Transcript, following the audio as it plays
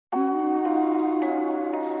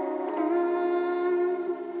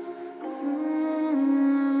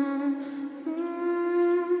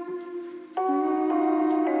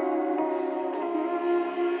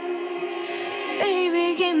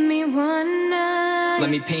Let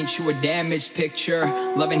me paint you a damaged picture.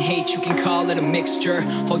 Love and hate, you can call it a mixture.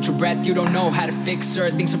 Hold your breath, you don't know how to fix her.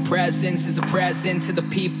 Thinks her presence is a present to the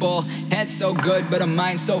people. Head so good, but a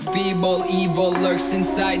mind so feeble. Evil lurks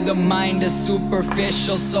inside the mind. A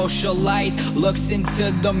superficial socialite looks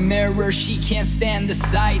into the mirror, she can't stand the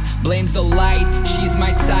sight. Blames the light, she's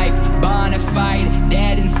my type. Bonafide,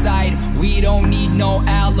 dead inside. We don't need no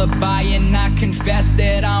alibi. And I confess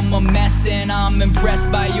that I'm a mess, and I'm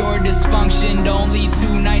impressed by your dysfunction. Don't lead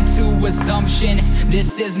tonight to assumption.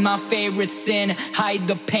 This is my favorite sin. Hide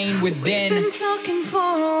the pain within. We've been talking for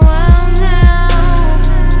a while now.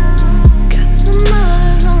 Got some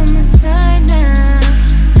others on the side now.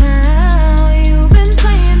 You've been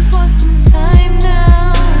playing for some time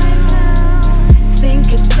now.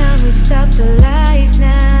 Think it's time we stop the lies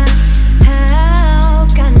now.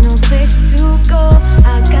 Got no place to go,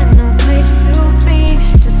 I got no place to be.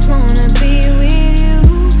 Just wanna be with you.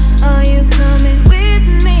 Are you coming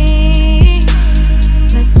with me?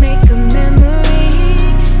 Let's make a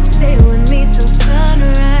memory. Stay with me till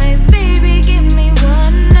sunrise. Baby, give me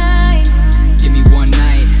one night. Give me one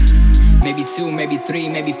night. Maybe two, maybe three,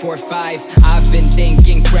 maybe four, five. I've been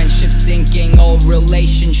thinking, friendship sinking, old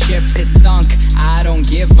relationship is sunk. I don't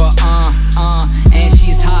give a and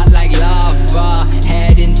she's hot like lava.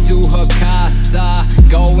 Heading to her casa,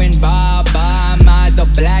 going bye-bye. Am I the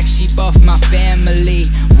black sheep of my family?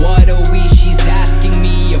 What are we? She's asking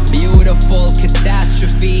me. A beautiful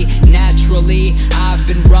catastrophe. Naturally, I've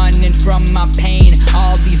been running from my pain.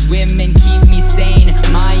 All these women keep me sane.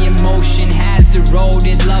 My emotion has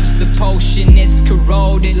eroded. Love's the potion, it's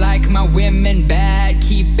corroded. Like my women bad,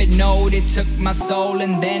 keep it noted. Took my soul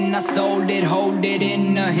and then I sold it. Hold it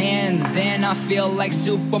in her hands and I feel like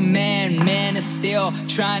Superman. Man is still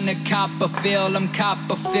trying to cop a feel. I'm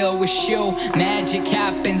Copperfield with you. Magic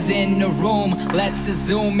happens in the room. Let's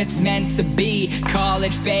assume it's meant to be. Call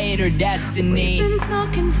it fate or destiny. We've been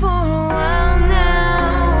talking for a while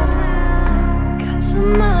now. Got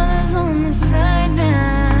some others on the side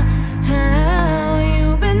now.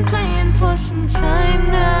 You've been playing for some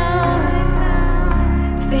time now.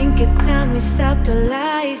 Think it's time we stop the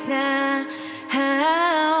lies now.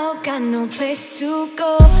 Got no place to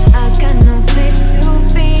go, I got no place to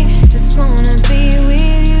be. Just wanna be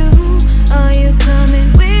with you. Are you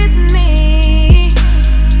coming with me?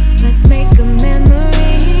 Let's make a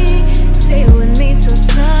memory. Stay with me till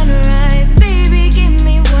sunrise. Baby, give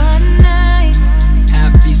me one night.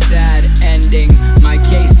 Happy, sad ending. My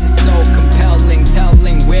case is so compelling.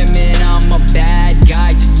 Telling women I'm a bad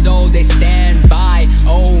guy just so they stand by.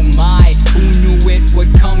 Oh my, who knew it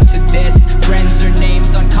would come to this? Friends or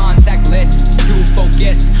names on contact lists. Too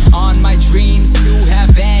focused on my dreams to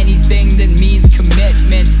have anything that means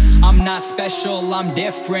commitment. I'm not special, I'm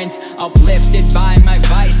different. Uplifted by my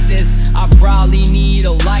vices. I probably need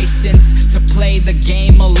a license to play the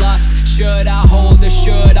game of lust. Should I hold or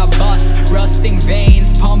should I bust? Rusting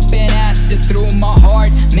veins, pumping acid through my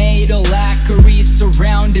heart. Made of lacquery,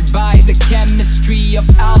 surrounded by the chemistry of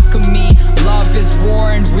alchemy. Love is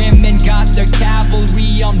war and women got their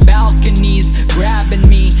cavalry on balconies, grabbing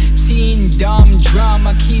me. Teen dumb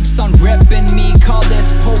drama keeps on ripping me. Call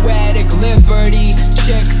this poetic liberty.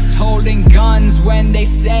 Chicks holding guns when they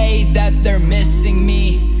say that they're missing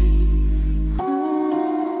me.